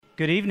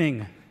Good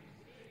evening.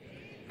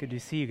 Good to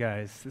see you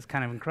guys. It's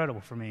kind of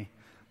incredible for me.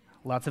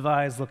 Lots of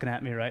eyes looking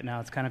at me right now.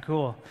 It's kind of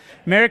cool.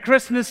 Merry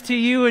Christmas to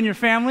you and your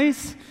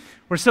families.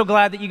 We're so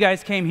glad that you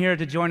guys came here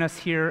to join us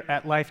here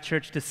at Life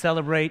Church to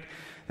celebrate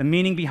the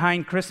meaning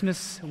behind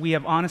Christmas. We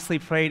have honestly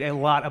prayed a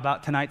lot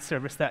about tonight's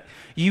service, that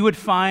you would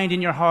find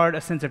in your heart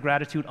a sense of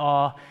gratitude,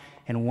 awe,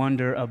 and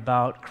wonder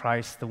about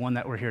Christ, the one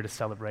that we're here to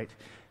celebrate.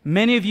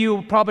 Many of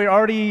you probably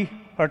already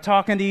are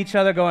talking to each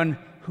other going,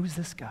 who's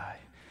this guy?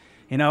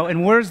 You know,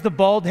 and where's the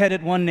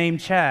bald-headed one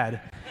named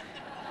Chad?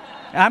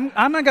 I'm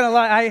not going to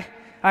lie,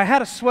 I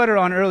had a sweater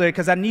on earlier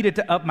because I needed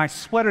to up my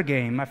sweater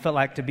game. I felt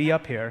like to be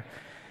up here.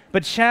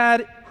 But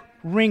Chad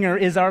Ringer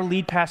is our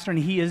lead pastor, and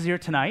he is here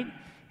tonight.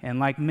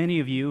 And like many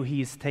of you,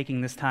 he's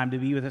taking this time to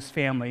be with his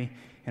family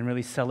and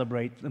really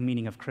celebrate the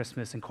meaning of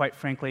Christmas. And quite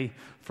frankly,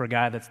 for a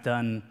guy that's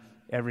done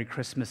every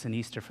Christmas and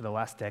Easter for the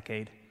last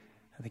decade,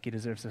 I think he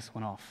deserves this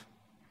one off.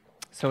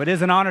 So it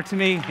is an honor to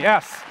me,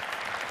 yes.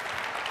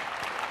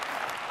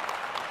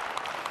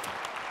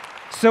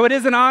 So it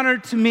is an honor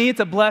to me, it's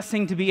a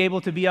blessing to be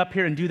able to be up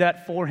here and do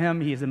that for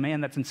him. He is a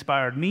man that's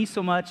inspired me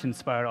so much,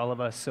 inspired all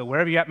of us. So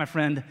wherever you're at, my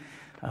friend,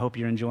 I hope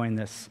you're enjoying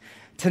this.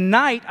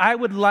 Tonight, I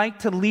would like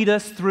to lead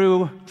us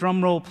through,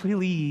 drum roll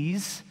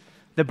please,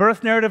 the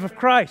birth narrative of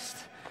Christ.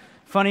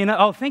 Funny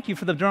enough, oh, thank you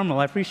for the drum roll,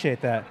 I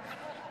appreciate that.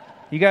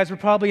 You guys were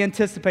probably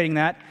anticipating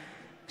that.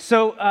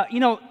 So,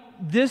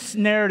 this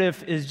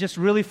narrative is just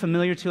really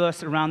familiar to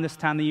us around this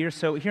time of the year.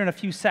 So here in a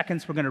few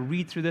seconds, we're going to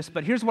read through this.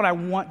 But here's what I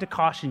want to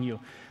caution you.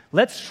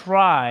 Let's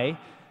try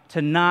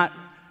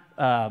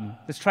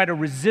to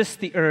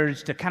resist the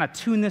urge to kind of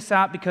tune this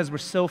out because we're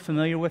so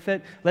familiar with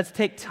it. Let's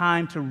take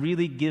time to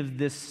really give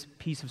this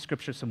piece of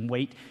Scripture some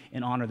weight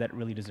and honor that it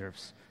really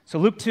deserves. So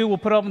Luke 2, we'll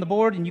put it up on the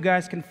board, and you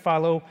guys can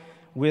follow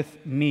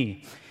with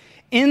me.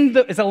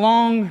 It's a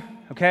long,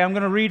 okay, I'm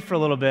going to read for a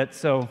little bit,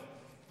 so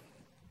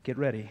get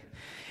ready.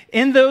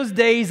 In those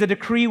days, a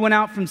decree went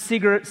out from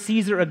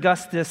Caesar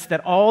Augustus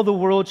that all the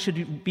world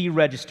should be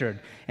registered.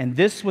 And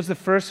this was the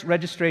first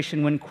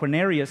registration when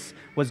Quirinius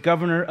was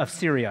governor of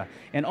Syria.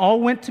 And all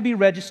went to be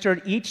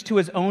registered, each to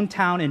his own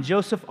town. And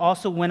Joseph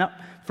also went up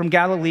from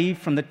Galilee,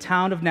 from the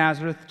town of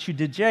Nazareth to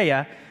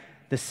Judea,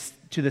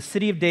 to the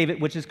city of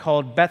David, which is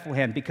called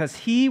Bethlehem, because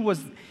he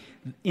was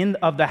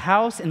of the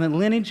house and the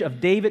lineage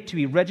of David, to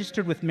be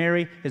registered with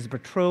Mary, his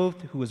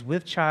betrothed, who was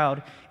with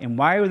child. And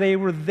while they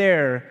were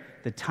there,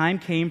 the time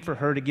came for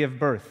her to give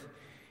birth.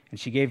 And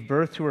she gave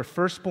birth to her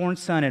firstborn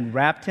son and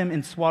wrapped him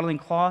in swaddling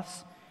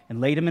cloths and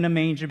laid him in a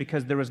manger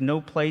because there was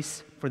no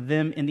place for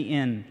them in the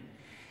inn.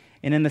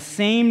 And in the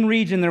same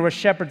region there were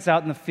shepherds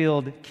out in the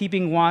field,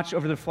 keeping watch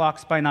over their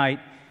flocks by night.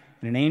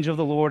 And an angel of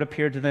the Lord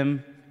appeared to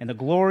them, and the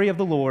glory of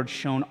the Lord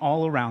shone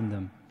all around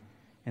them.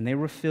 And they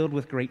were filled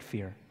with great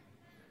fear.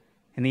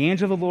 And the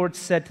angel of the Lord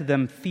said to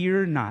them,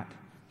 "Fear not,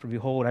 for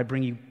behold, I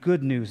bring you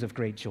good news of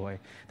great joy,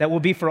 that will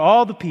be for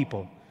all the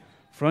people.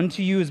 For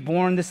unto you is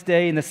born this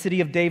day in the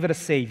city of David a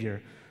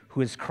Savior,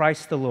 who is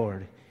Christ the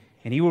Lord.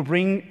 And he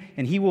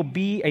will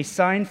be a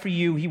sign for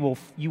you.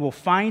 You will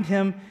find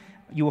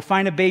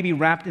a baby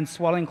wrapped in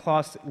swaddling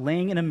cloths,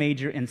 laying in a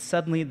manger." And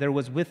suddenly there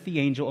was with the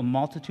angel a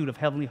multitude of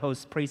heavenly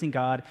hosts praising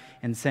God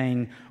and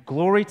saying,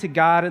 "Glory to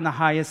God in the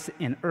highest,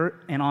 and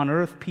on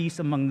earth peace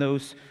among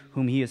those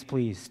whom he is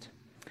pleased."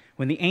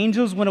 When the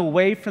angels went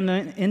away from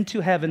them into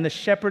heaven, the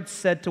shepherds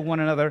said to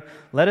one another,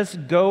 "Let us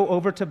go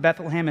over to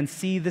Bethlehem and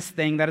see this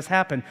thing that has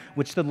happened,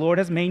 which the Lord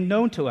has made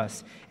known to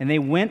us." And they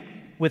went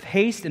with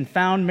haste and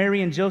found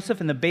Mary and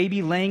Joseph and the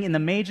baby laying in the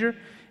manger.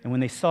 And when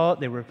they saw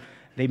it,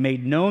 they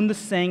made known the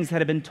sayings that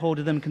had been told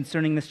to them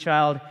concerning this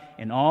child.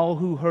 And all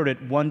who heard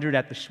it wondered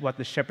at what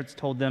the shepherds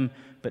told them.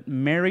 But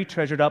Mary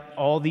treasured up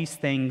all these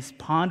things,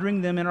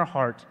 pondering them in her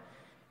heart.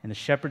 And the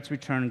shepherds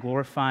returned,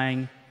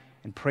 glorifying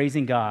and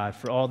praising God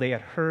for all they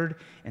had heard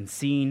and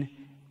seen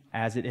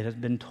as it has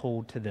been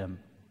told to them.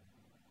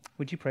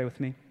 Would you pray with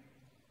me?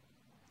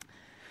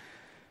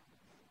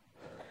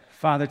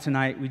 Father,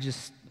 tonight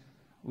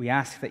we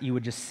ask that you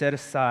would just set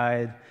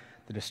aside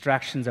the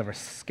distractions of our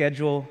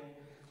schedule,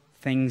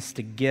 things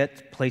to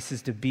get,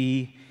 places to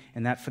be,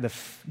 and that for the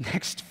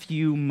next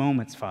few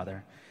moments,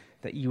 Father,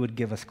 that you would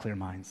give us clear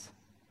minds.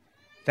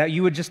 That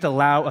you would just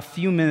allow a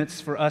few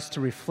minutes for us to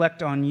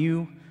reflect on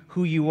you,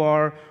 who you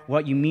are,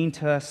 what you mean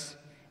to us.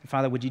 And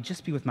Father, would you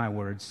just be with my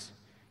words?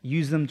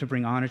 Use them to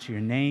bring honor to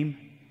your name.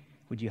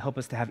 Would you help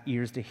us to have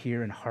ears to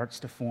hear and hearts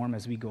to form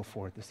as we go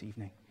forward this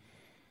evening?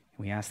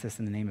 And we ask this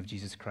in the name of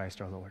Jesus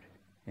Christ our Lord.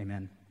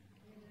 Amen.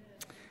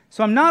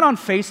 So I'm not on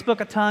Facebook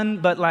a ton,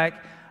 but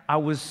I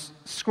was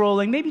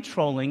scrolling, maybe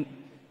trolling.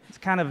 It's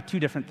kind of two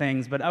different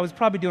things, but I was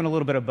probably doing a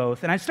little bit of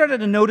both. And I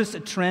started to notice a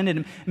trend,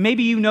 and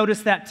maybe you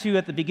noticed that too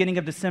at the beginning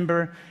of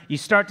December. You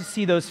start to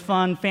see those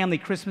fun family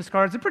Christmas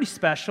cards. They're pretty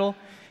special.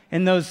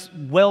 And those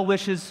well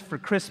wishes for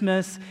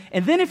Christmas.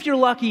 And then if you're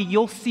lucky,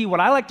 you'll see what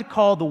I like to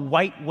call the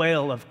white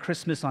whale of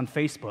Christmas on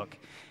Facebook.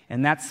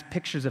 And that's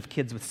pictures of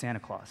kids with Santa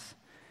Claus.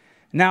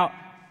 Now,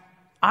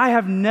 I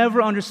have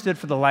never understood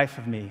for the life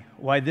of me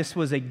why this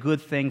was a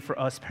good thing for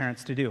us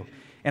parents to do.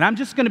 And I'm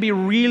just going to be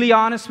really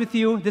honest with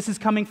you. This is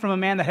coming from a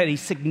man that had a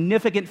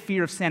significant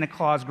fear of Santa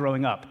Claus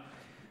growing up.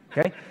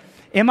 Okay?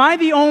 Am I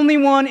the only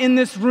one in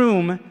this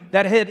room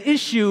that had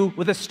issue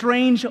with a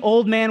strange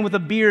old man with a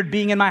beard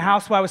being in my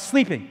house while I was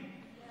sleeping?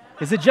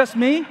 Is it just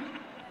me?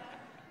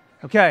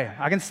 Okay,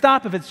 I can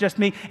stop if it's just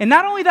me. And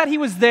not only that, he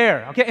was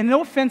there. Okay, and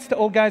no offense to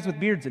old guys with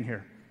beards in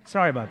here.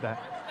 Sorry about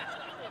that.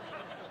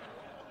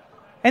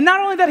 And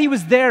not only that he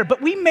was there,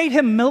 but we made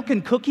him milk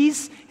and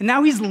cookies, and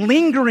now he's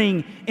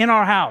lingering in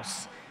our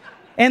house.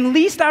 And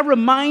least I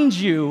remind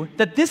you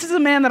that this is a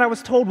man that I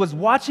was told was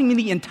watching me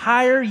the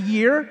entire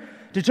year,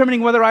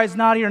 determining whether I was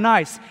naughty or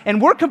nice.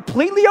 And we're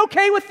completely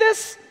okay with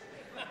this?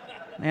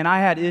 And I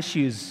had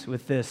issues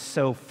with this,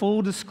 so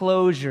full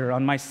disclosure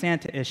on my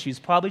Santa issues.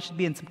 Probably should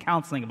be in some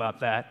counseling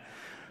about that.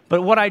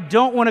 But what I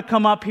don't want to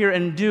come up here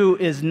and do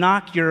is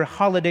knock your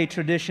holiday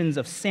traditions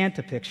of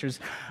Santa pictures.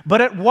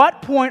 But at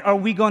what point are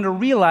we going to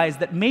realize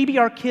that maybe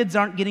our kids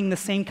aren't getting the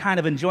same kind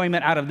of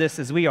enjoyment out of this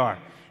as we are?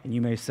 And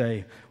you may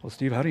say, well,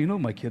 Steve, how do you know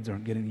my kids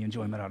aren't getting the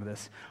enjoyment out of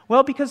this?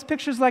 Well, because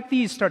pictures like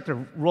these start to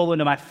roll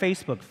into my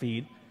Facebook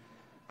feed.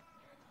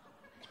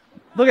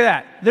 Look at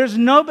that. There's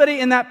nobody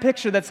in that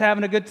picture that's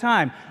having a good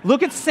time.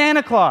 Look at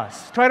Santa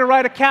Claus. Try to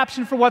write a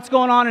caption for what's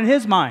going on in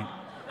his mind.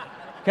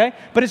 Okay?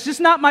 But it's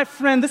just not my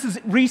friend. This is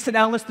Reese and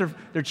Ellis.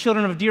 They're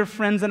children of dear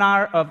friends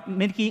of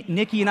Nikki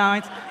and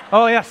I.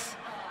 Oh, yes.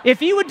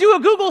 If you would do a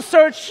Google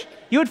search,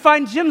 you would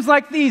find gyms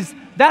like these.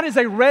 That is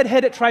a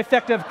red-headed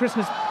trifecta of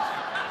Christmas.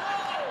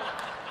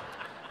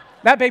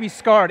 That baby's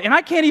scarred. And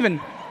I can't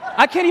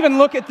even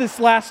look at this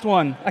last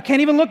one. I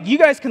can't even look. You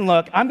guys can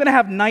look. I'm going to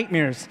have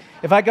nightmares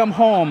if I come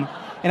home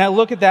and I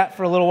look at that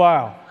for a little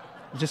while.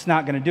 I'm just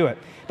not going to do it.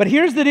 But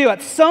here's the deal.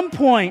 At some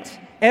point,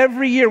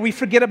 every year, we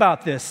forget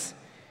about this.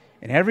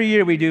 And every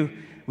year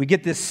we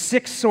get this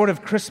sick sort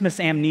of Christmas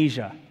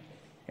amnesia.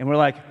 And we're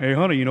like, hey,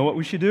 honey, you know what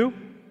we should do?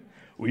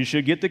 We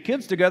should get the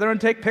kids together and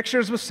take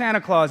pictures with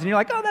Santa Claus. And you're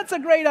like, oh, that's a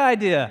great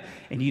idea.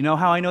 And you know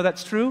how I know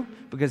that's true?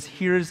 Because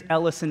here's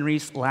Ellis and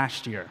Reese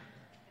last year.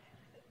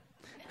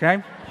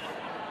 Okay?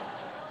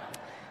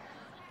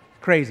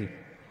 Crazy.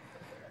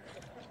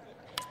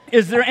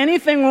 Is there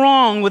anything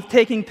wrong with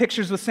taking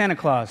pictures with Santa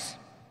Claus?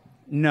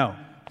 No.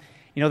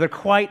 You know, they're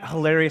quite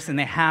hilarious and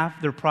they have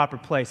their proper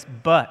place,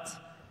 but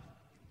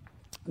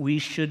we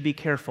should be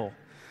careful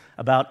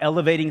about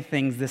elevating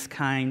things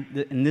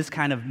in this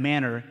kind of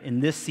manner in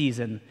this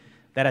season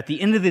that at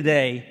the end of the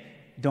day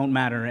don't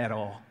matter at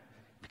all.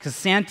 Because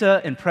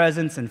Santa and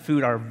presents and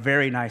food are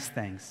very nice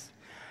things.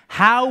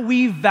 How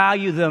we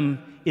value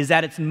them is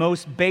at its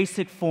most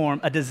basic form,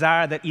 a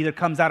desire that either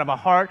comes out of a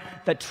heart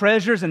that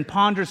treasures and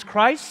ponders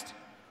Christ,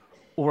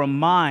 or a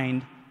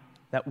mind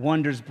that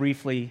wonders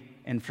briefly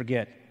and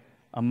forget.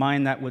 A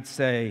mind that would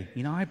say,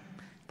 you know, I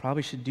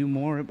probably should do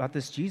more about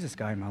this Jesus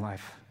guy in my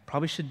life.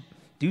 Probably should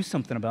do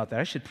something about that.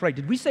 I should pray.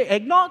 Did we say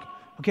eggnog?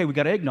 Okay, we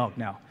got eggnog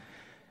now.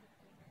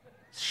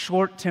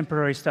 Short,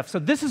 temporary stuff. So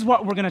this is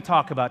what we're going to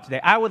talk about today.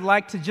 I would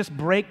like to just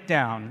break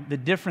down the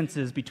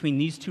differences between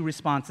these two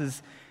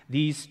responses,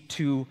 these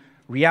two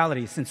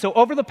realities. And so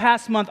over the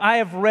past month, I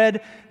have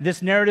read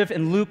this narrative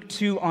in Luke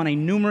 2 on a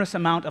numerous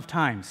amount of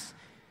times.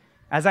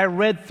 As I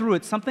read through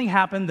it, something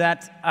happened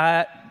that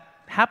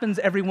happens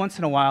every once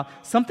in a while.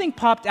 Something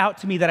popped out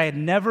to me that I had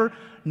never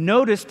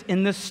noticed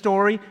in this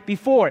story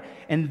before.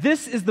 And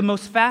this is the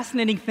most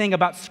fascinating thing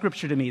about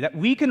Scripture to me, that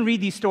we can read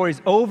these stories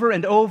over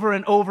and over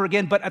and over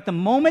again, but at the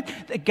moment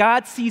that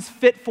God sees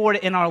fit for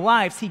it in our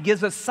lives, He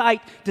gives us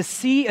sight to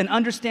see and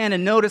understand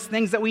and notice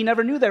things that we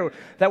never knew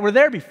that were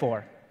there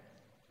before.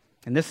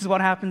 And this is what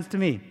happens to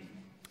me.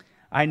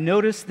 I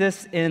noticed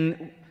this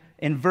in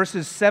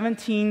verses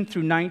 17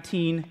 through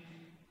 19,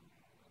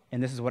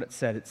 and this is what it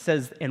said. It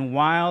says, and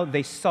while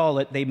they saw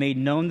it, they made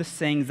known the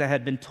sayings that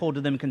had been told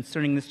to them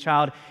concerning this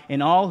child,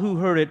 and all who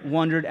heard it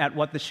wondered at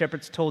what the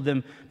shepherds told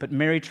them, but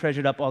Mary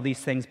treasured up all these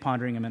things,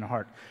 pondering them in her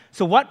heart.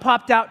 So what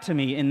popped out to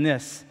me in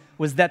this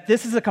was that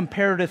this is a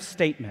comparative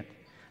statement.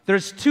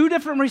 There's two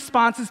different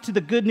responses to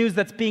the good news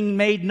that's being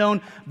made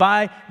known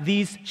by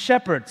these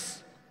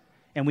shepherds.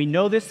 And we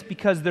know this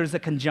because there's a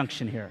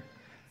conjunction here.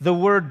 The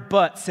word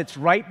but sits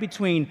right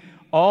between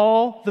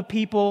all the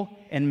people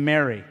and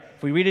Mary.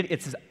 If we read it,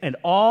 it says, and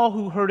all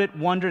who heard it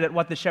wondered at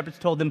what the shepherds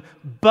told them,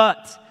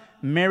 but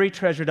Mary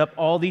treasured up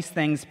all these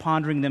things,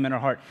 pondering them in her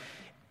heart.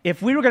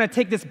 If we were going to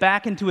take this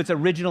back into its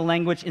original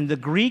language, in the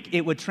Greek,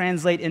 it would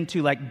translate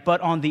into like,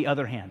 but on the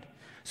other hand.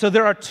 So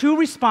there are two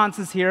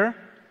responses here,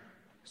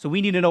 so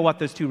we need to know what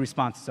those two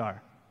responses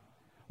are.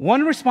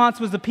 One response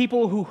was the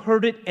people who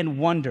heard it and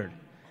wondered.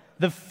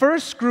 The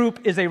first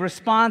group is a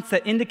response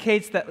that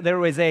indicates that there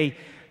was a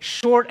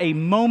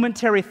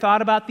momentary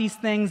thought about these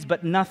things,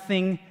 but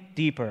nothing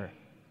deeper.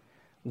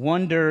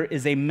 Wonder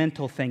is a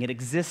mental thing. It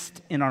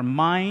exists in our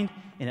mind,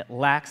 and it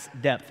lacks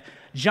depth.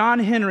 John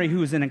Henry,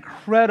 who is an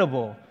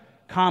incredible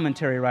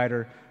commentary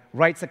writer,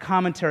 writes a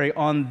commentary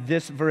on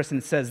this verse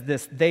and says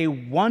this: they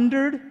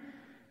wondered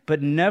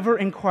but never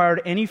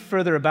inquired any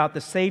further about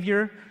the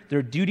Savior,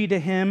 their duty to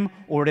him,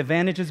 or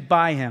advantages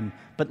by him,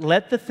 but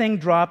let the thing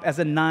drop as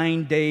a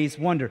 9 days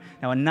wonder.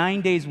 Now, a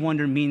 9 days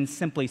wonder means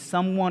simply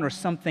someone or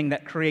something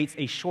that creates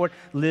a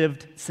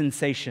short-lived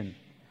sensation.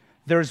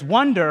 There's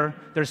wonder,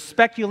 there's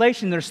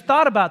speculation, there's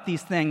thought about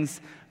these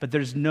things, but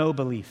there's no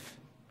belief.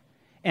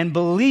 And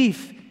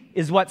belief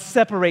is what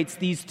separates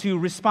these two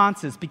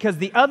responses, because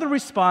the other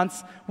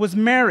response was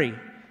Mary.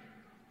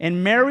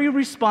 And Mary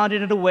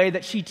responded in a way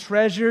that she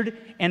treasured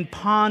and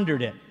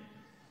pondered it.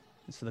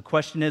 So the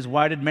question is,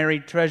 why did Mary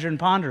treasure and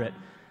ponder it?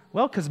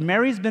 Well, because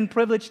Mary's been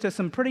privileged to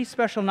some pretty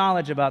special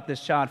knowledge about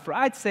this child for,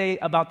 I'd say,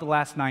 about the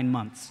last 9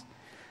 months.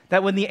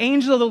 That when the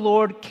angel of the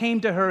Lord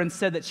came to her and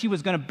said that she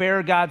was going to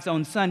bear God's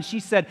own son, she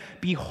said,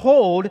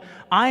 "Behold,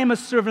 I am a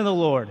servant of the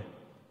Lord.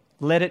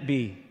 Let it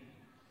be."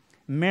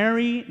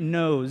 Mary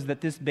knows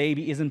that this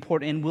baby is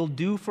important and will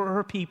do for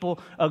her people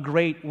a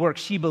great work.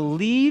 She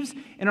believes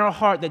in her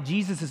heart that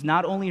Jesus is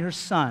not only her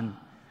son,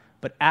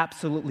 but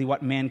absolutely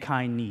what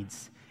mankind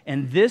needs.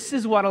 And this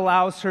is what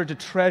allows her to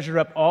treasure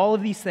up all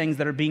of these things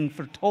that are being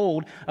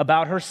foretold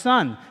about her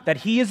son, that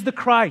he is the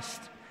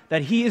Christ,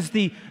 that he is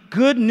the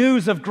good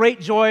news of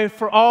great joy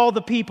for all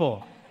the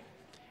people.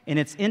 And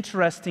it's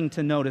interesting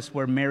to notice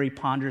where Mary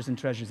ponders and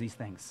treasures these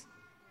things.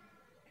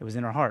 It was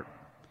in her heart.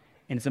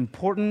 And it's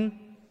important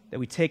that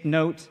we take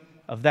note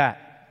of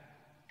that,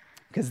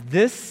 because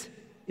this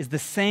is the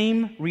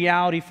same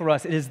reality for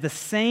us. It is the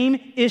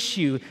same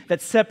issue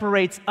that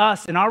separates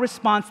us in our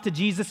response to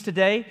Jesus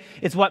today.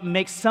 It's what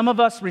makes some of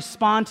us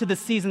respond to the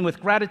season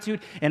with gratitude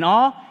and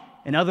awe,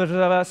 and others of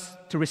us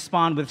to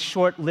respond with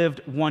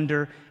short-lived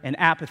wonder and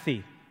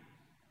apathy.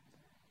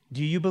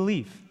 Do you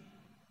believe?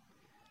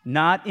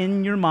 Not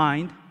in your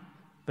mind,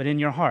 but in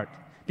your heart.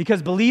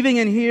 Because believing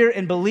in here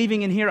and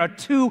believing in here are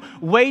two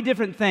way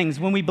different things.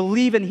 When we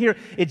believe in here,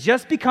 it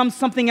just becomes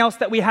something else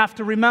that we have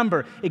to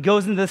remember. It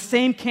goes into the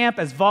same camp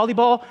as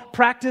volleyball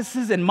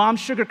practices and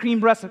mom's sugar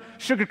cream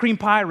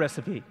pie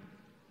recipe.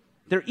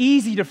 They're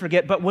easy to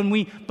forget, but when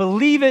we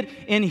believe it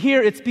in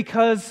here, it's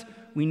because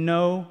we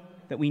know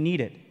that we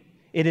need it.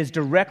 It is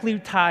directly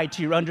tied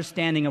to your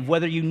understanding of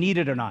whether you need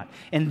it or not.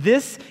 And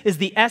this is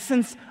the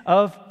essence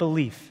of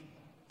belief.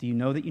 Do you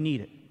know that you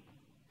need it?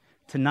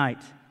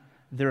 Tonight,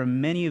 there are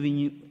many of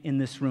you in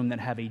this room that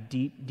have a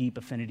deep, deep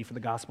affinity for the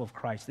gospel of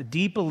Christ, a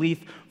deep belief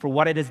for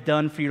what it has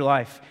done for your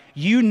life.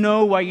 You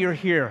know why you're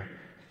here.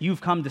 You've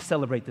come to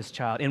celebrate this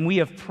child, and we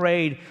have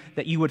prayed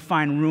that you would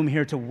find room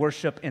here to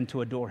worship and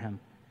to adore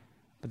him.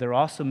 But there are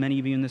also many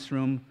of you in this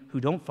room who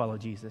don't follow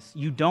Jesus.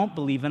 You don't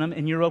believe in him,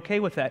 and you're okay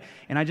with that.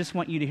 And I just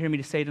want you to hear me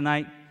to say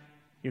tonight,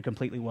 you're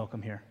completely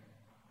welcome here.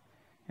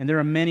 And there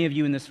are many of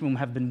you in this room who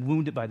have been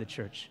wounded by the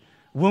church,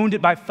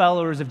 wounded by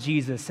followers of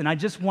Jesus. And I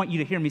just want you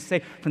to hear me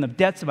say from the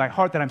depths of my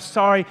heart that I'm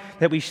sorry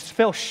that we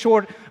fell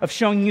short of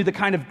showing you the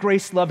kind of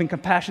grace, love, and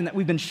compassion that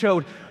we've been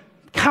showed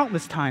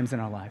countless times in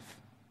our life.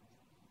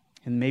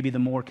 And maybe the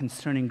more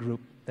concerning group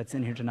that's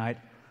in here tonight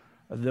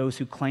are those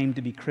who claim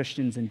to be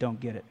Christians and don't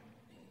get it.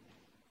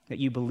 That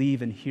you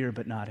believe in here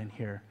but not in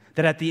here.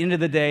 That at the end of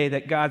the day,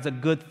 that God's a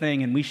good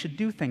thing and we should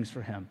do things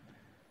for him.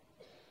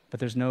 But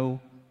there's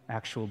no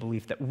actual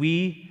belief that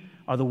we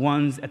are the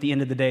ones at the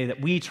end of the day that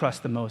we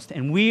trust the most.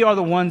 And we are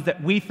the ones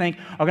that we think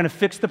are going to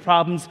fix the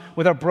problems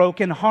with our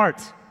broken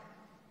heart.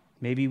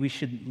 Maybe we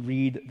should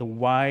read the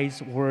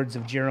wise words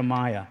of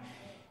Jeremiah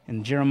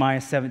in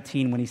Jeremiah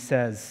 17 when he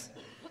says,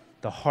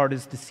 "The heart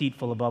is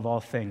deceitful above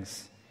all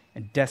things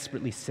and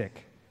desperately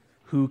sick.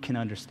 Who can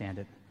understand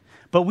it?"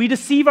 But we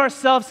deceive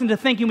ourselves into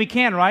thinking we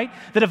can, right?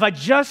 That if I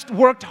just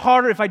worked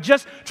harder, if I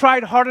just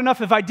tried hard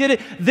enough, if I did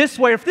it this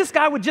way, or if this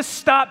guy would just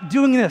stop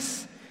doing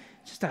this,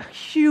 just a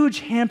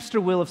huge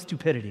hamster wheel of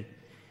stupidity.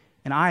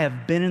 And I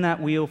have been in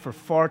that wheel for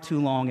far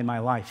too long in my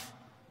life.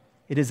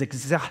 It is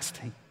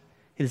exhausting.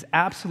 It is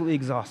absolutely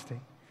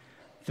exhausting.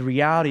 The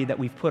reality that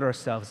we've put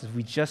ourselves is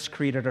we just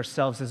created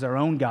ourselves as our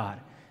own God,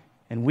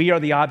 and we are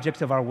the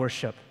object of our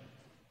worship,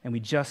 and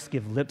we just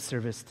give lip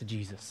service to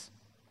Jesus.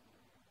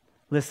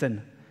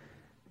 Listen,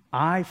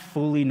 I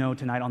fully know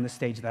tonight on this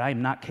stage that I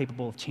am not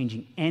capable of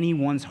changing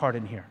anyone's heart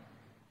in here.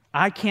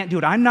 I can't do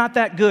it. I'm not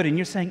that good, and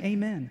you're saying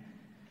amen.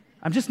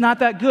 I'm just not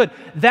that good.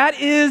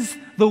 That is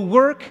the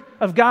work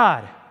of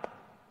God.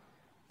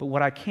 But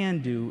what I can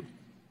do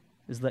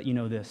is let you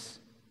know this.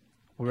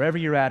 Wherever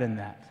you're at in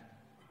that,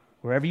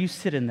 wherever you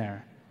sit in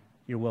there,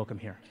 you're welcome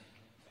here.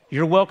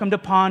 You're welcome to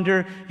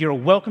ponder. You're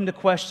welcome to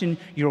question.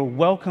 You're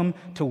welcome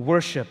to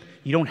worship.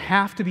 You don't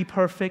have to be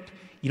perfect.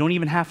 You don't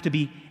even have to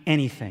be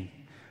anything.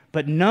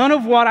 But none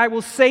of what I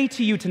will say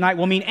to you tonight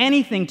will mean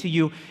anything to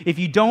you if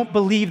you don't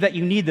believe that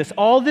you need this.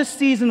 All this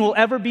season will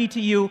ever be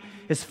to you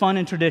is fun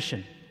and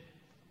tradition.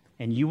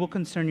 And you will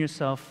concern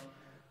yourself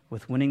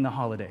with winning the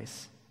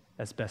holidays,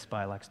 as Best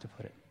Buy likes to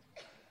put it.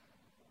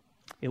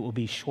 It will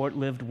be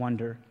short-lived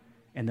wonder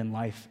and then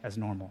life as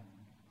normal.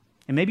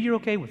 And maybe you're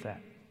okay with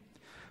that.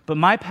 But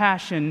my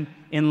passion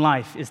in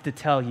life is to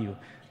tell you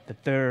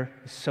that there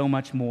is so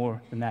much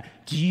more than that.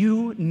 Do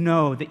you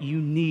know that you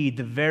need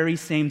the very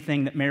same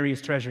thing that Mary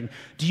is treasuring?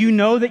 Do you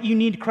know that you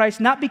need Christ,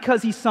 not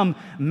because he's some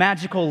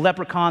magical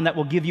leprechaun that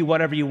will give you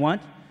whatever you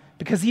want,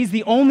 because he's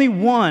the only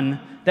one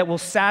that will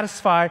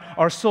satisfy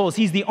our souls.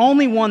 He's the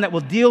only one that will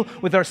deal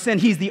with our sin.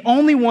 He's the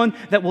only one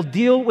that will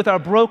deal with our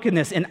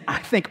brokenness. And I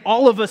think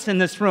all of us in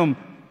this room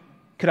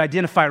could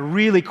identify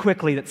really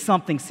quickly that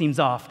something seems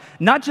off,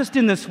 not just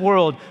in this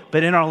world,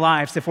 but in our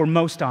lives, if we're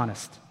most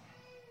honest.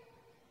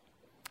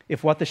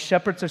 If what the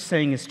shepherds are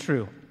saying is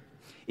true,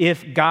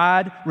 if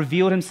God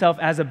revealed himself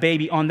as a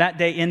baby on that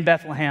day in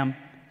Bethlehem,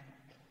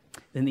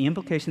 then the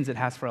implications it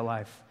has for our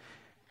life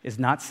is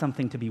not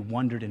something to be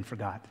wondered and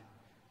forgot.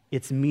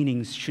 Its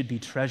meanings should be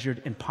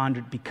treasured and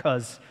pondered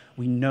because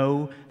we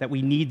know that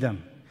we need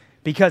them.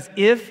 Because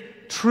if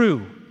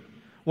true,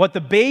 what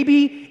the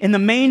baby in the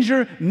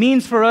manger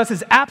means for us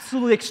is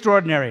absolutely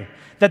extraordinary.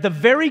 That the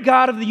very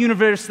God of the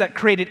universe that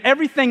created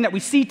everything that we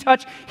see,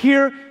 touch,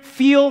 hear,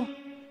 feel,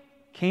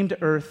 came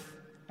to earth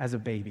as a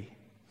baby.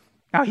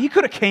 Now, he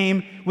could have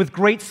came with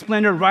great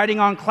splendor, riding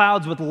on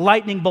clouds with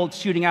lightning bolts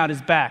shooting out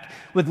his back,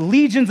 with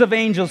legions of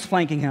angels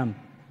flanking him.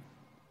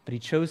 But he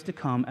chose to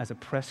come as a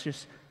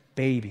precious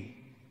baby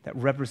that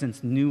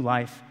represents new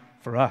life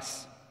for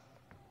us.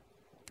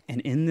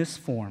 And in this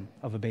form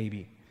of a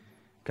baby,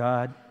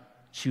 God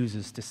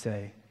chooses to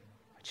say,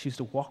 I choose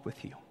to walk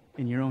with you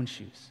in your own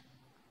shoes.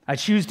 I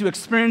choose to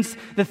experience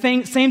the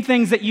same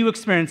things that you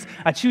experience.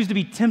 I choose to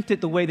be tempted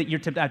the way that you're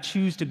tempted. I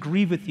choose to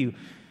grieve with you.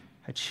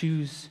 I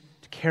choose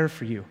to care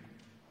for you.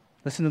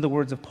 Listen to the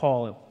words of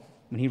Paul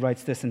when he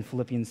writes this in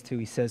Philippians 2.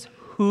 He says,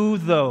 Who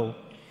though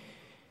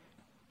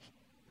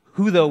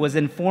was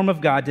in form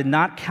of God, did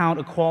not count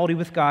equality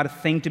with God a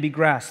thing to be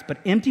grasped, but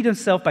emptied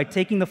himself by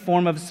taking the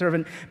form of a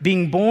servant,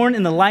 being born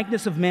in the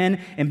likeness of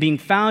men, and being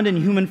found in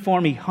human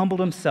form, he humbled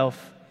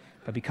himself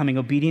by becoming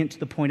obedient to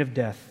the point of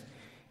death,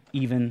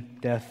 even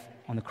death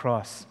on the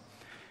cross.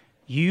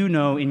 You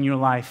know in your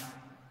life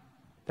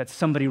that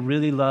somebody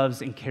really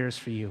loves and cares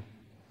for you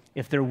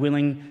if they're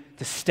willing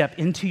to step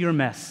into your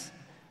mess,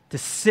 to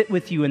sit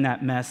with you in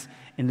that mess,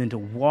 and then to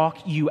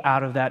walk you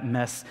out of that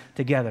mess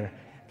together.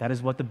 That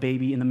is what the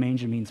baby in the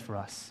manger means for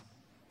us.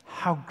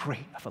 How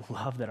great of a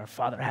love that our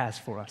Father has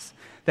for us,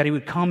 that he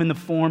would come in the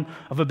form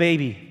of a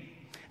baby.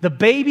 The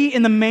baby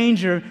in the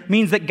manger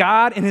means that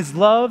God, in his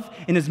love,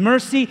 in his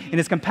mercy, in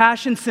his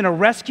compassion, sent a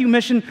rescue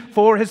mission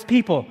for his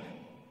people.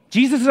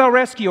 Jesus is our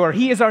rescuer.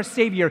 He is our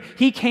Savior.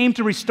 He came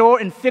to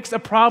restore and fix a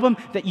problem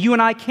that you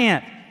and I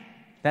can't,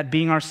 that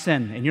being our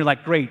sin. And you're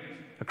like, great,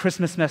 a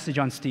Christmas message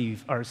on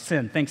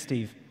sin. Thanks,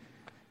 Steve.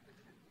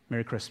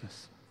 Merry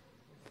Christmas.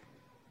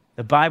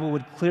 The Bible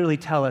would clearly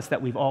tell us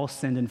that we've all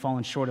sinned and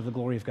fallen short of the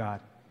glory of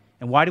God.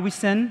 And why do we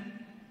sin?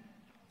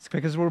 It's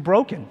because we're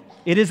broken.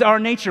 It is our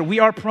nature. We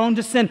are prone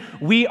to sin.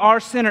 We are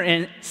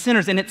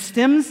sinners, and it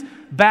stems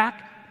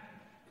back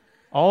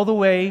all the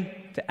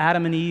way to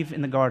Adam and Eve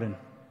in the garden.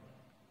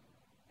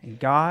 And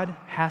God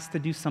has to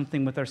do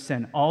something with our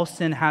sin. All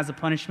sin has a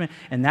punishment,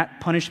 and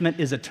that punishment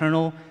is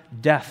eternal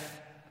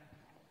death.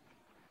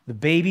 The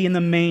baby in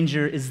the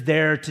manger is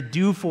there to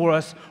do for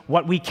us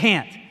what we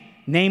can't,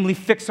 namely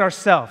fix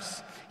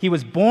ourselves. He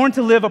was born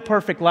to live a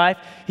perfect life.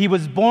 He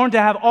was born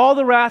to have all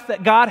the wrath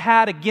that God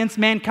had against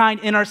mankind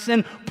in our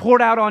sin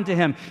poured out onto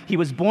him. He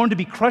was born to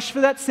be crushed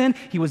for that sin.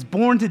 He was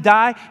born to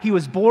die. He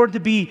was born to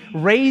be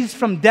raised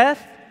from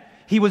death.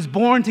 He was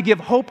born to give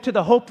hope to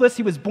the hopeless.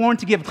 He was born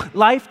to give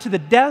life to the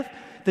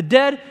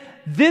dead.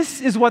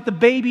 This is what the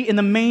baby in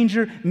the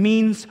manger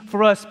means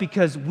for us,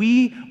 because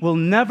we will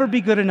never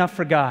be good enough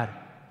for God.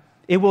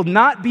 It will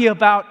not be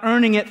about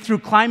earning it through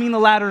climbing the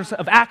ladders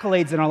of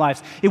accolades in our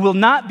lives. It will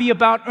not be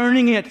about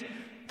earning it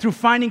through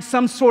finding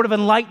some sort of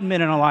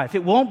enlightenment in our life.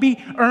 It won't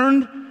be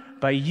earned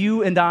by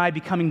you and I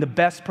becoming the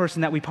best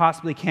person that we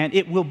possibly can.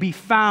 It will be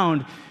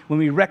found when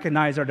we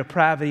recognize our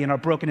depravity and our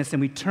brokenness,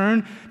 and we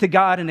turn to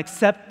God and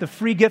accept the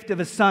free gift of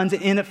his sons,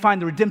 and in it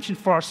find the redemption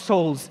for our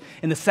souls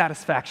and the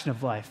satisfaction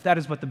of life. That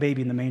is what the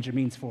baby in the manger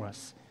means for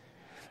us.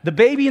 The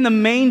baby in the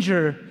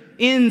manger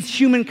ends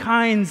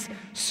humankind's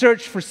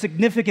search for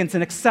significance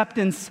and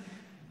acceptance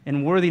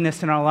and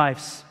worthiness in our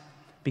lives.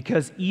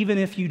 Because even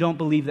if you don't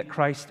believe that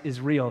Christ is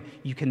real,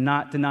 you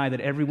cannot deny that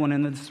everyone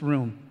in this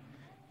room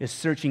is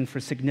searching for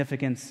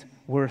significance,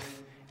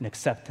 worth, and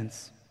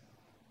acceptance.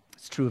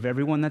 It's true of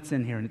everyone that's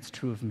in here, and it's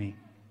true of me.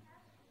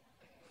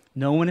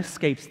 No one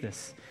escapes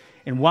this.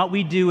 And what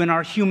we do in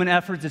our human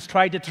efforts is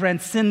try to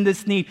transcend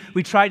this need.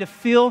 We try to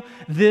fill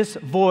this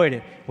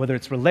void, whether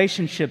it's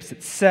relationships,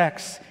 it's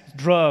sex,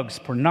 drugs,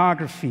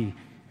 pornography,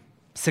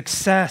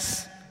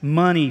 success,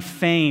 money,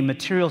 fame,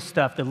 material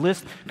stuff. The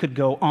list could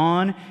go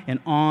on and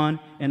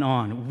on and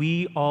on.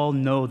 We all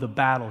know the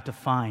battle to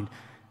find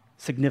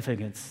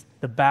significance,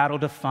 the battle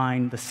to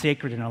find the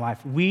sacred in our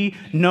life. We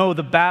know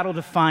the battle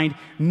to find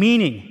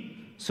meaning.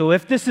 So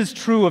if this is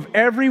true of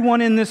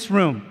everyone in this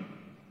room,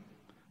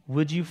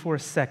 would you for a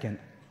second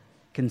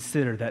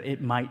consider that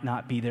it might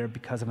not be there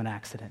because of an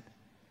accident?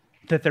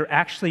 That there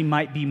actually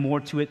might be more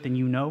to it than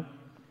you know?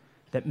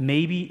 that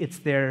maybe it's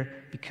there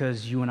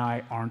because you and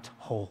I aren't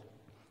whole.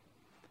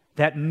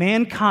 That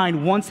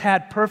mankind once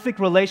had perfect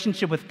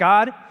relationship with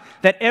God,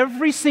 that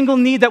every single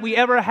need that we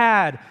ever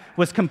had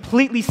was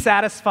completely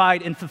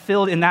satisfied and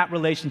fulfilled in that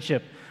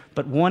relationship.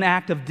 But one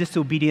act of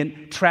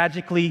disobedience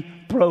tragically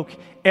broke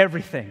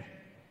everything.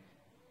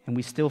 And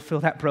we still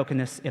feel that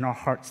brokenness in our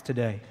hearts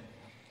today.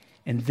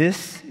 And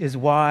this is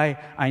why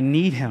I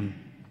need him.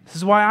 This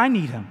is why I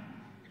need him.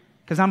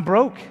 Because I'm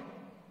broke.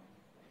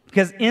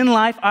 Because in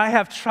life I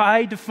have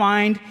tried to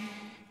find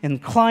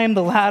and climb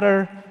the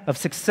ladder of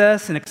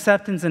success and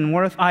acceptance and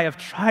worth. I have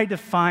tried to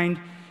find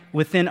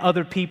within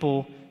other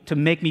people to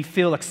make me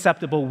feel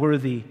acceptable,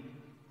 worthy.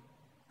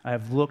 I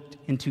have looked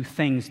into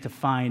things to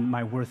find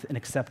my worth and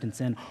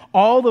acceptance in,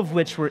 all of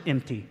which were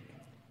empty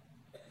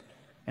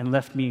and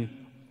left me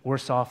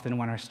worse off than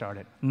when I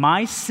started.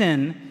 My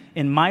sin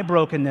and my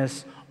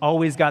brokenness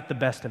always got the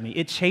best of me.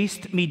 It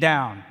chased me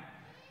down,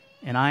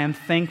 and I am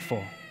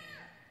thankful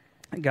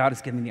that God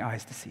has given me the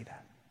eyes to see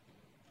that.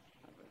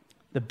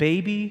 The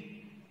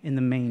baby in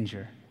the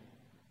manger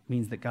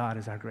means that God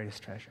is our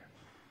greatest treasure,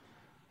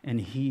 and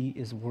he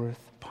is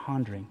worth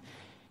pondering.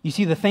 You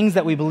see, the things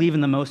that we believe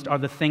in the most are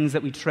the things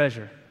that we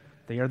treasure.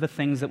 They are the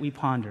things that we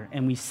ponder.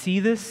 And we see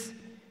this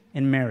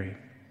in Mary,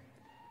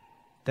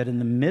 that in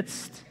the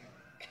midst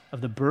of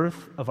the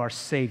birth of our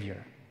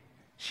Savior,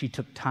 she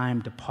took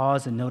time to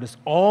pause and notice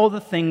all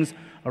the things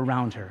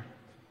around her.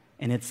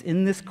 And it's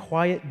in this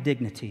quiet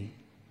dignity,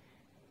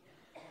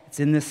 it's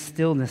in this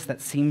stillness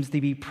that seems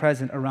to be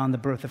present around the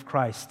birth of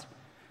Christ,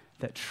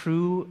 that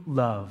true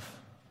love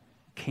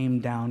came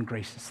down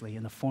graciously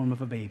in the form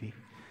of a baby.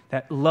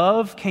 That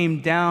love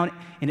came down,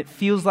 and it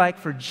feels like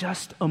for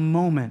just a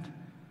moment,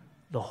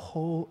 the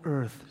whole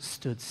earth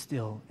stood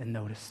still and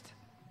noticed.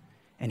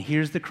 And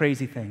here's the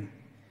crazy thing.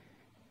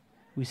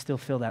 We still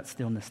feel that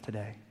stillness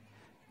today.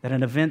 That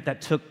an event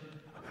that took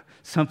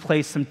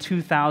someplace some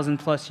 2,000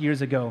 plus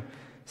years ago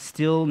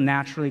still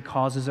naturally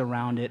causes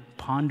around it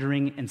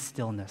pondering and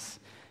stillness.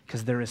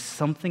 Because there is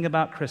something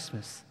about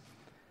Christmas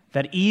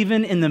that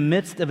even in the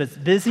midst of its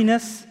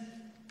busyness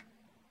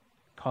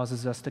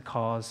causes us to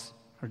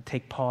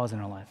take pause in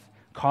our life,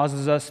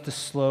 causes us to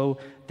slow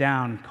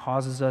down,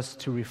 causes us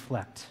to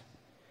reflect.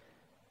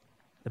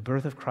 The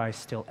birth of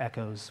Christ still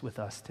echoes with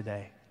us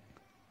today.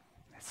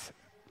 It's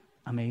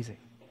amazing.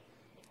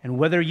 And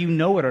whether you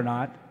know it or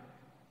not,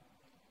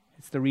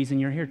 it's the reason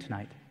you're here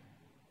tonight.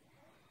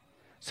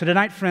 So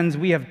tonight, friends,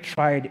 we have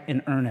tried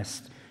in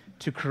earnest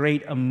to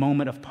create a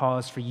moment of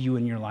pause for you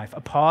in your life,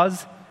 a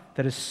pause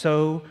that is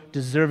so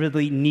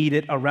deservedly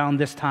needed around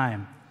this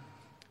time,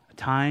 a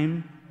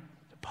time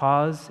to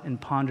pause and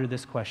ponder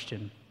this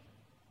question.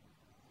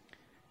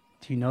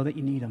 Do you know that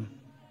you need him?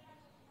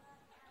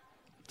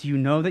 Do you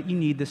know that you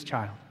need this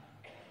child?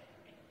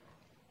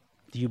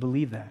 Do you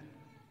believe that?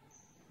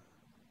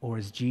 Or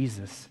is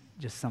Jesus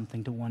just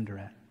something to wonder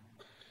at?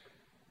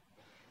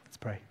 Let's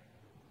pray.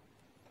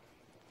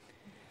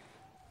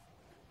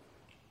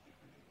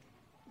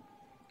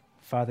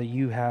 Father,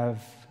 you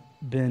have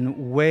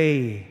been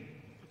way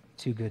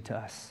too good to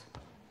us.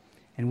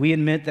 And we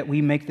admit that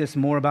we make this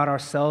more about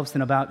ourselves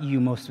than about you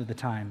most of the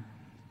time.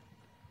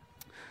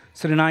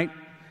 So tonight,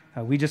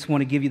 we just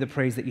want to give you the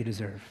praise that you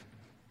deserve.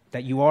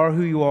 That you are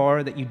who you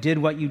are, that you did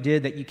what you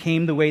did, that you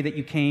came the way that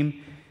you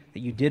came, that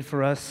you did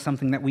for us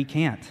something that we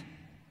can't.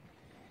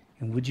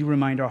 And would you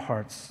remind our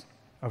hearts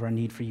of our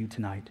need for you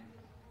tonight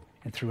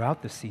and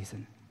throughout this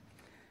season,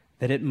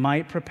 that it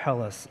might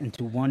propel us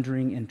into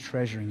wondering and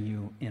treasuring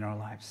you in our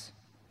lives.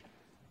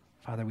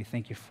 Father, we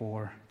thank you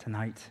for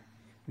tonight.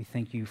 We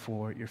thank you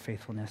for your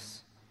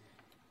faithfulness.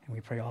 And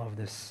we pray all of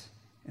this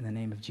in the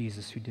name of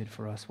Jesus, who did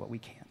for us what we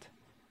can't.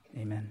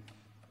 Amen.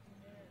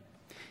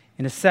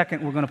 In a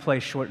second, we're going to play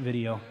a short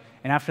video.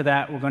 And after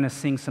that, we're going to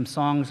sing some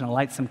songs and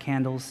light some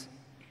candles.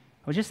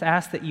 I would just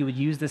ask that you would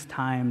use this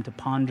time to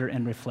ponder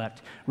and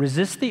reflect.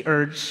 Resist the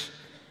urge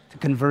to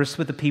converse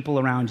with the people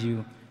around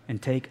you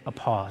and take a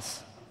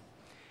pause.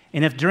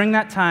 And if during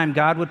that time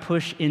God would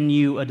push in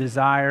you a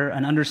desire,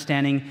 an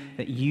understanding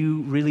that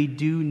you really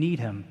do need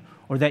him,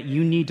 or that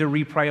you need to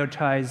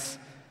reprioritize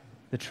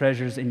the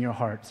treasures in your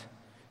heart,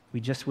 we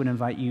just would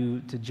invite you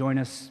to join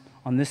us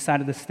on this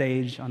side of the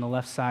stage, on the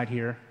left side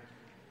here,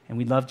 and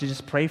we'd love to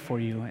just pray for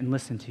you and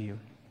listen to you.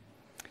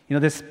 You know,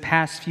 this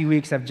past few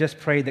weeks, I've just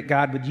prayed that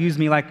God would use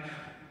me like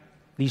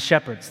these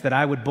shepherds, that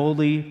I would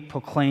boldly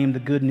proclaim the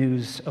good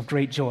news of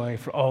great joy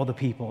for all the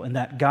people, and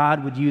that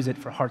God would use it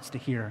for hearts to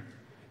hear,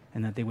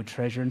 and that they would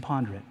treasure and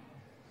ponder it.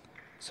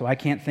 So I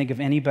can't think of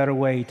any better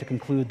way to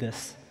conclude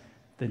this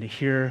than to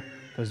hear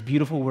those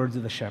beautiful words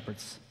of the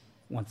shepherds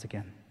once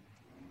again.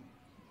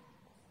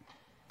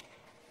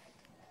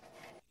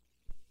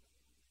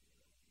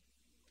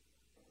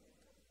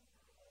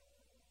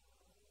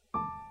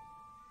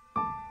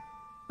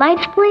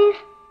 Lights, please.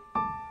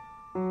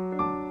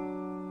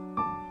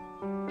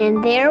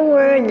 And there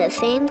were in the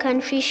same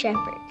country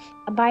shepherds,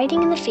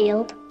 abiding in the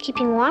field,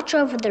 keeping watch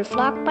over their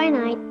flock by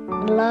night.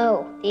 And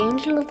lo, the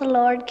angel of the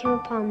Lord came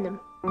upon them.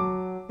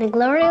 The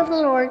glory of the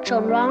Lord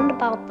shone round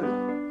about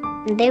them,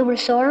 And they were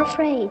sore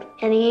afraid.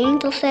 And the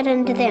angel said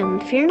unto them,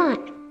 Fear not,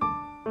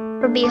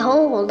 for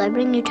behold, I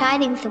bring you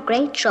tidings of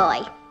great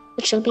joy,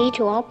 which shall be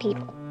to all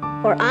people.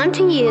 For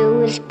unto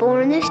you is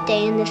born this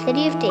day in the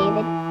city of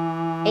David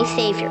a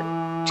Savior,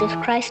 which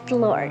is Christ the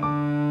Lord.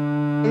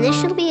 And this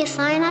shall be a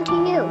sign unto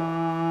you.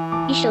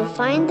 Ye shall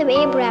find the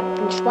babe wrapped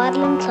in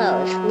swaddling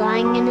clothes,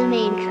 lying in a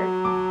manger.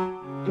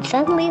 And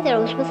suddenly there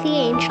was with the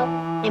angel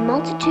a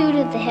multitude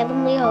of the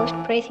heavenly host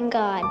praising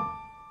God,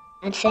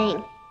 and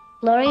saying,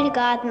 Glory to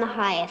God in the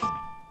highest,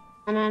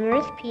 and on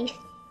earth peace,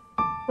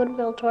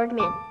 goodwill toward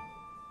men.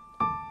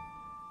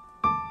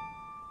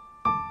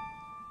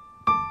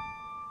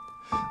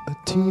 A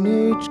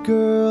teenage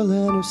girl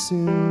and her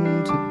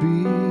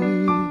soon-to-be,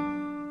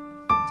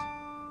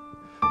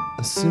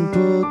 a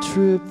simple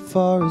trip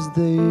far as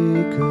they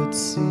could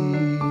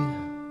see.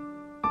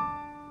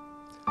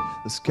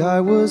 The sky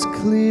was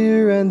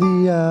clear and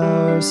the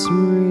hour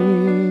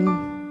serene,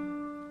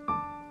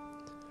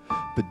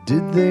 but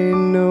did they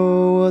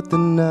know what the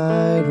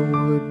night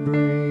would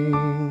bring?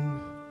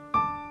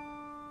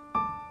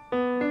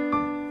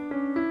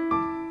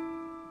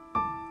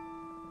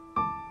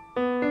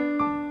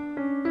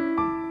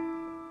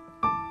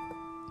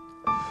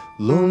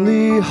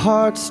 Lonely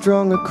hearts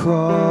strung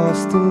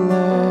across the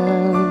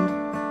land,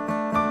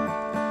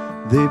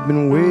 they've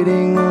been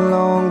waiting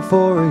long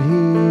for a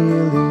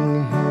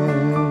healing hand.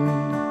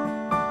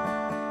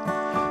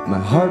 My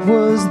heart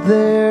was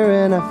there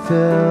and I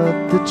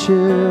felt the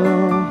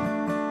chill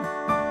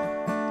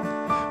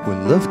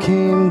when love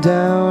came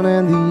down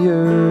and the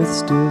earth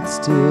stood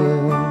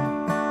still.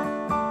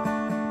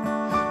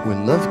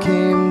 When love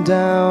came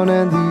down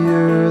and the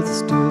earth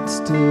stood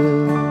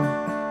still.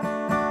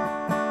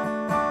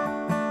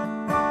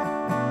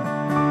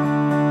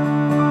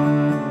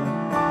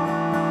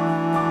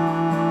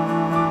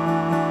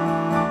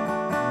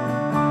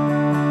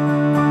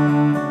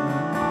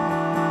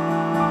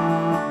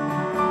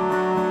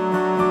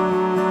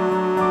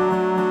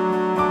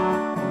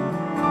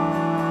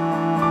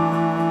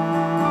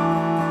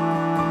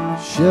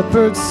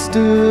 Shepherds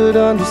stood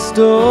under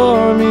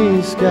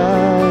stormy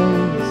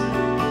skies,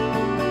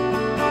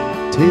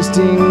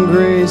 tasting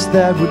grace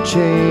that would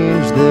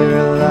change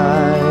their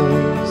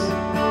lives.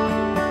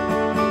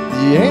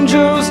 The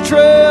angels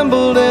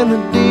trembled and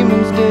the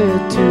demons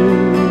did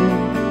too,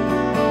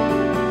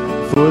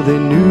 for they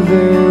knew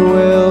very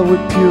well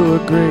what pure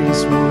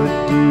grace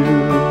would do.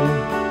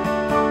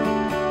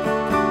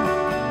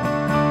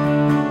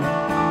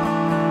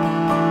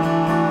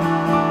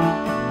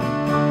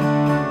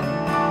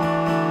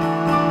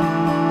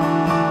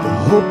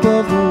 Hope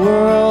of the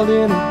world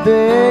in a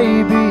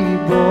baby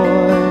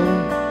boy.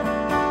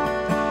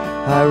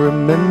 I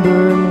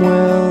remember him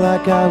well,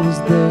 like I was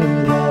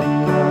there that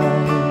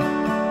night.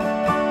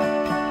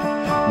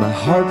 My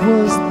heart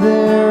was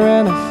there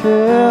and I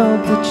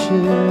felt the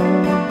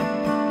chill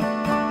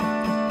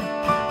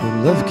when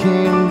love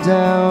came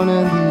down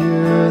and the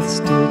earth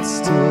stood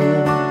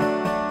still.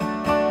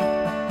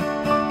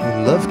 When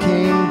love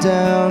came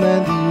down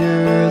and the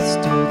earth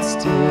stood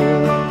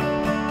still.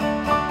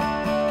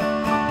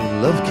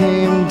 Love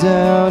came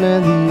down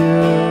and the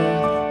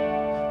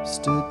earth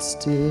stood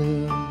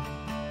still.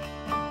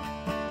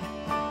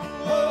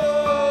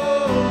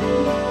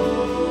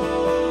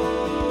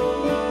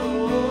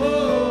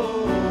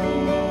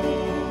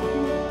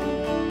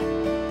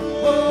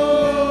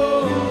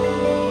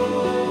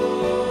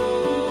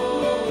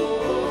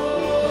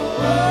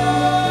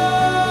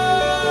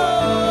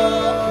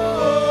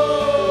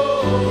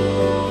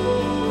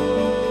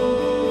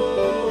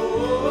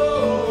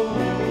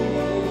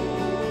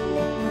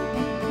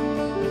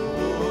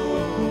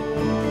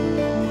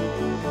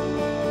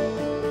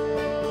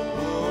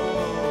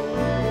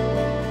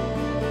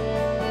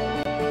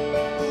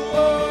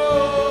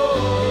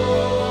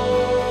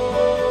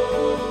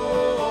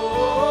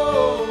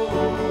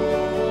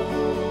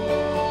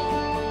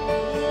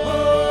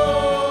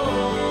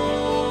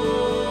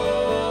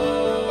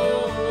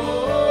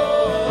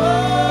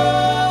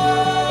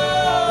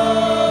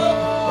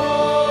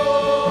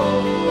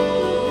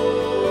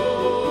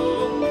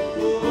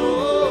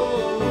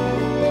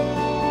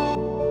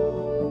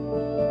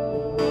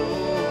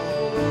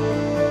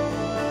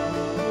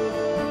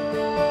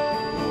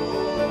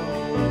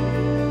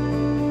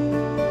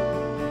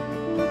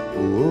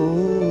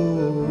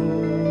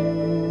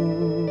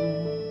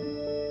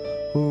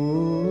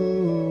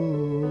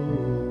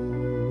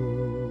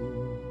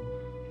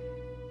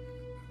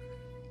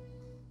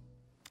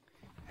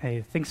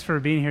 Hey, thanks for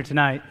being here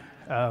tonight.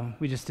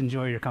 We just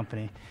enjoy your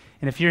company.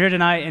 And if you're here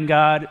tonight and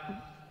God,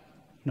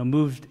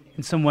 moved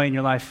in some way in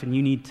your life and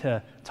you need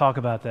to talk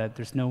about that,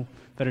 there's no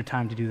better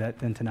time to do that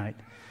than tonight.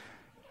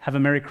 Have a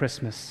Merry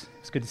Christmas.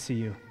 It's good to see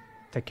you.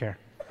 Take care.